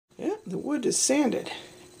Yeah, the wood is sanded.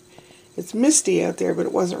 It's misty out there, but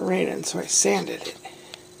it wasn't raining, so I sanded it.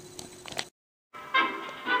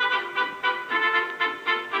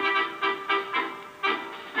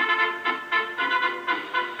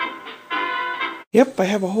 Yep, I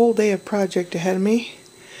have a whole day of project ahead of me.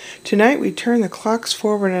 Tonight we turned the clocks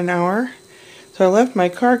forward an hour, so I left my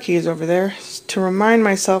car keys over there to remind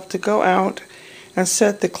myself to go out and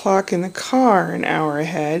set the clock in the car an hour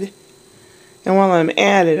ahead. And while I'm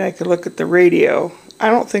at it, I could look at the radio.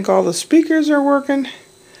 I don't think all the speakers are working,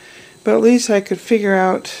 but at least I could figure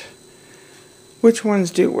out which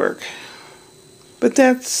ones do work. But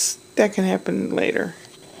that can happen later.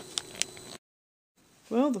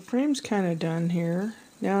 Well, the frame's kind of done here.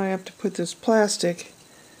 Now I have to put this plastic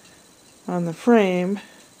on the frame.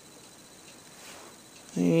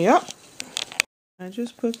 Yep. I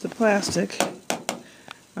just put the plastic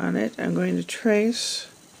on it. I'm going to trace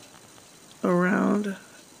around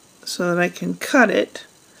so that I can cut it.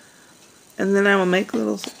 And then I will make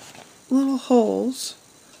little holes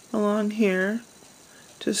along here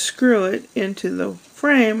to screw it into the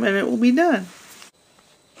frame, and it will be done.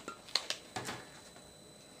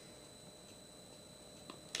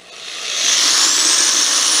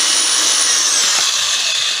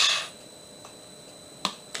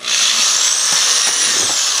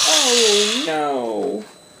 Oh no!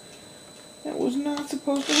 That was not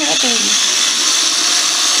supposed to happen.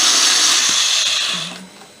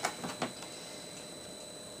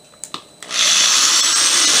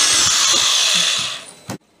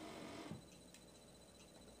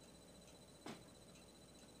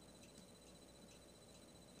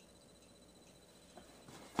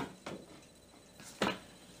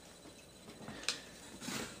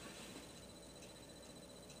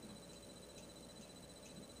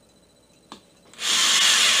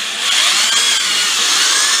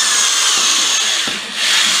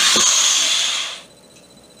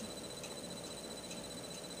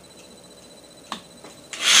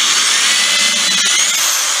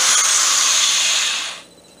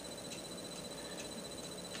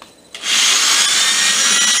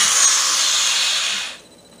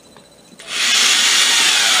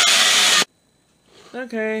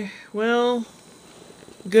 Okay, well,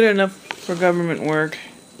 good enough for government work.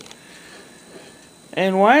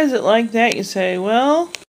 And why is it like that, you say?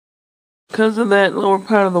 Well, because of that lower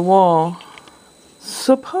part of the wall.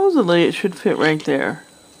 Supposedly it should fit right there.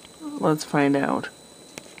 Let's find out.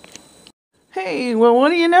 Hey, well, what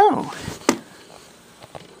do you know?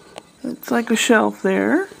 It's like a shelf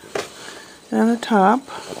there. And the top,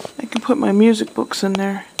 I can put my music books in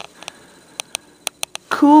there.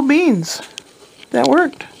 Cool beans. That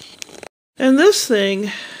worked. And this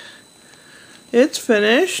thing, it's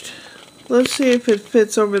finished. Let's see if it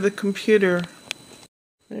fits over the computer.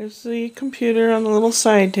 There's the computer on the little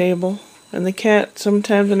side table. And the cat,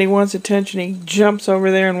 sometimes when he wants attention, he jumps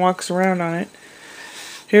over there and walks around on it.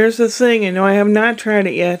 Here's the thing, I have not tried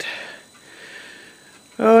it yet.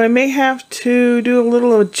 Oh, I may have to do a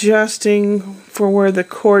little adjusting for where the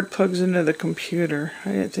cord plugs into the computer.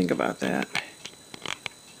 I didn't think about that.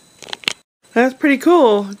 That's pretty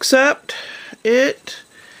cool, except it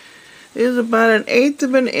is about 1/8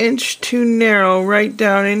 of an inch too narrow right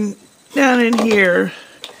down in here.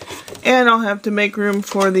 And I'll have to make room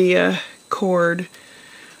for the cord.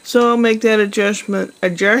 So I'll make that adjustment.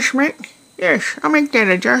 Adjustment? Yes, I'll make that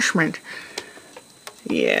adjustment.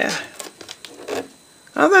 Yeah.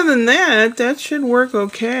 Other than that, that should work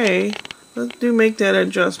okay. Let's make that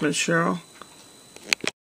adjustment, Cheryl.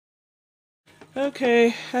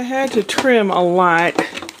 Okay, I had to trim a lot.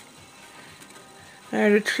 I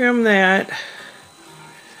had to trim that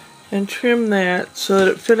and trim that so that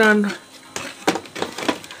it fit on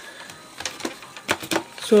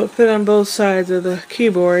both sides of the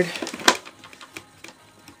keyboard.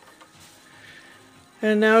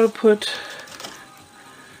 And now to put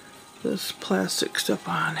this plastic stuff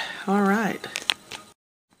on. Alright.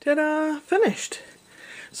 Ta-da! Finished.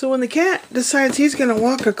 So when the cat decides he's going to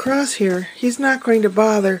walk across here, he's not going to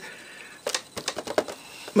bother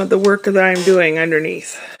with the work that I'm doing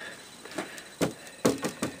underneath.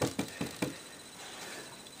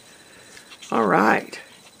 Alright.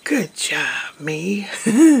 Good job, me.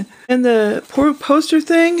 And the poor poster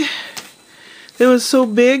thing, it was so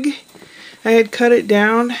big, I had cut it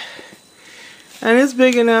down. And it's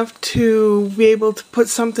big enough to be able to put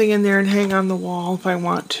something in there and hang on the wall if I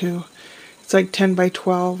want to. It's like 10 by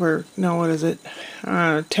 12 or, no, what is it?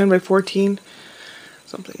 10 by 14?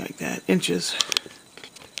 Something like that, inches.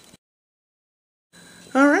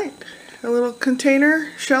 Alright, a little container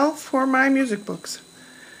shelf for my music books.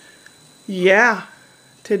 Yeah,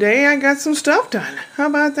 today I got some stuff done. How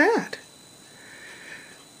about that?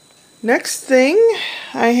 Next thing,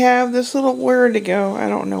 I have this little, where'd it go? I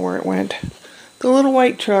don't know where it went. The little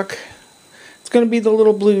white truck. It's going to be the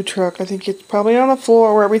little blue truck. I think it's probably on the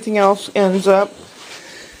floor where everything else ends up.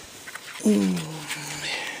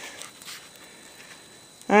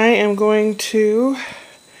 I am going to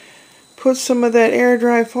put some of that air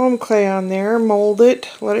dry foam clay on there, mold it,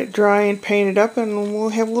 let it dry and paint it up, and we'll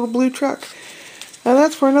have a little blue truck. Now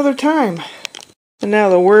that's for another time. And now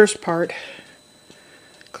the worst part.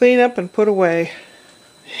 Clean up and put away.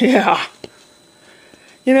 Yeah.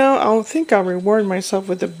 You know, I think I'll reward myself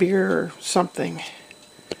with a beer or something.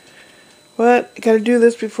 But I gotta do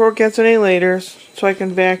this before it gets any later so I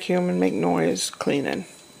can vacuum and make noise cleaning.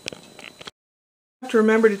 I have to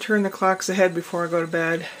remember to turn the clocks ahead before I go to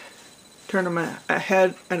bed. Turn them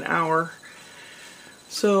ahead an hour.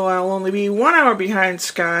 So I'll only be 1 hour behind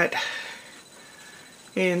Scott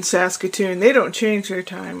in Saskatoon. They don't change their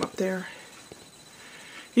time up there.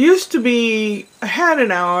 It used to be ahead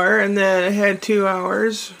an hour and then ahead 2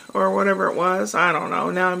 hours or whatever it was. I don't know.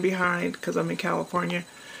 Now I'm behind because I'm in California.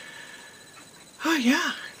 Oh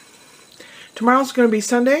yeah. Tomorrow's going to be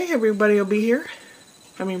Sunday. Everybody will be here.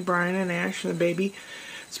 I mean Brian and Ash and the baby.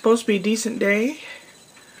 It's supposed to be a decent day.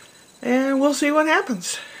 And we'll see what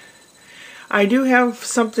happens. I do have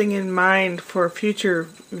something in mind for a future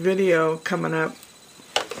video coming up.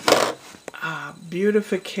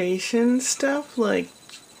 Beautification stuff like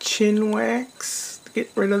chin wax to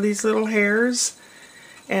get rid of these little hairs,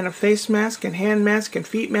 and a face mask and hand mask and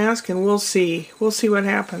feet mask, and we'll see what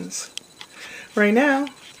happens. Right now I'm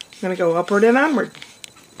gonna go upward and onward.